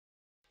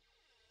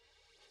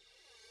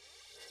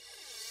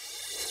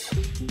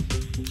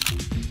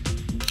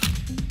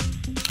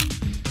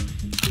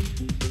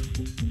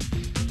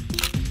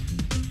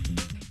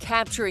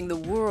capturing the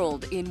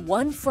world in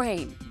one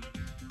frame.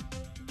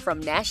 From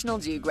National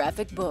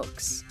Geographic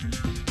Books.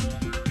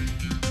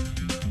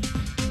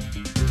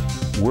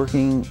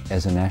 Working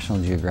as a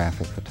National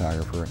Geographic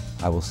photographer,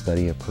 I will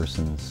study a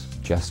person's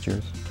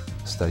gestures,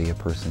 study a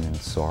person in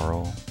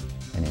sorrow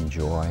and in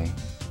joy,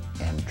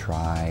 and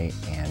try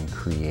and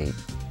create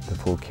the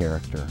full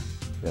character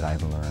that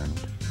I've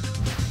learned.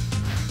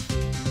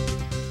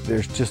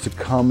 There's just a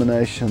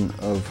combination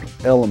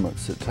of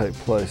elements that take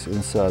place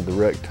inside the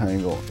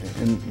rectangle,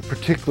 and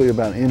particularly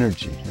about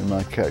energy. In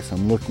my case,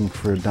 I'm looking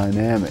for a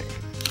dynamic,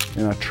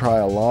 and I try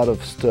a lot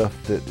of stuff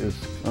that is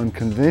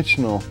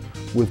unconventional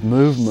with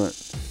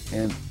movement,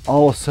 and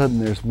all of a sudden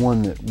there's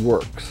one that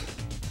works.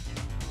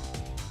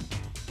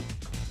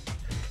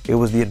 It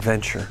was the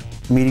adventure,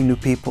 meeting new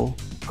people,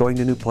 going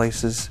to new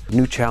places,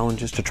 new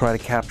challenges to try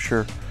to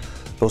capture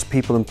those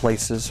people and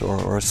places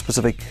or a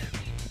specific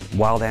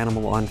wild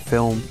animal on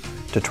film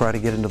to try to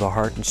get into the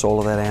heart and soul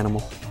of that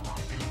animal.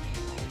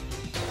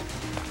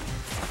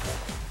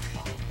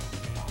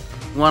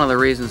 One of the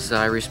reasons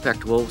I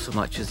respect wolves so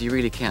much is you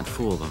really can't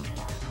fool them.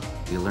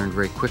 You learn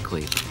very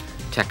quickly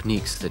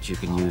techniques that you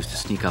can use to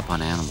sneak up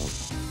on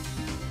animals.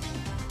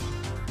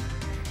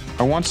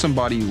 I want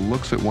somebody who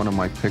looks at one of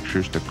my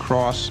pictures to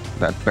cross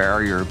that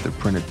barrier of the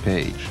printed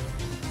page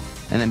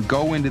and then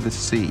go into the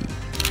sea.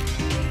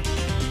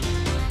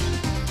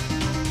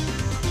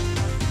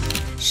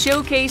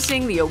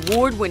 Showcasing the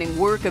award-winning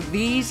work of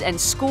these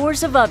and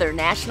scores of other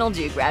National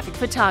Geographic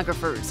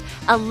photographers.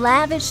 A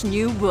lavish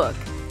new book,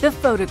 The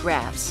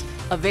Photographs,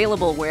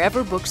 available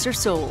wherever books are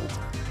sold.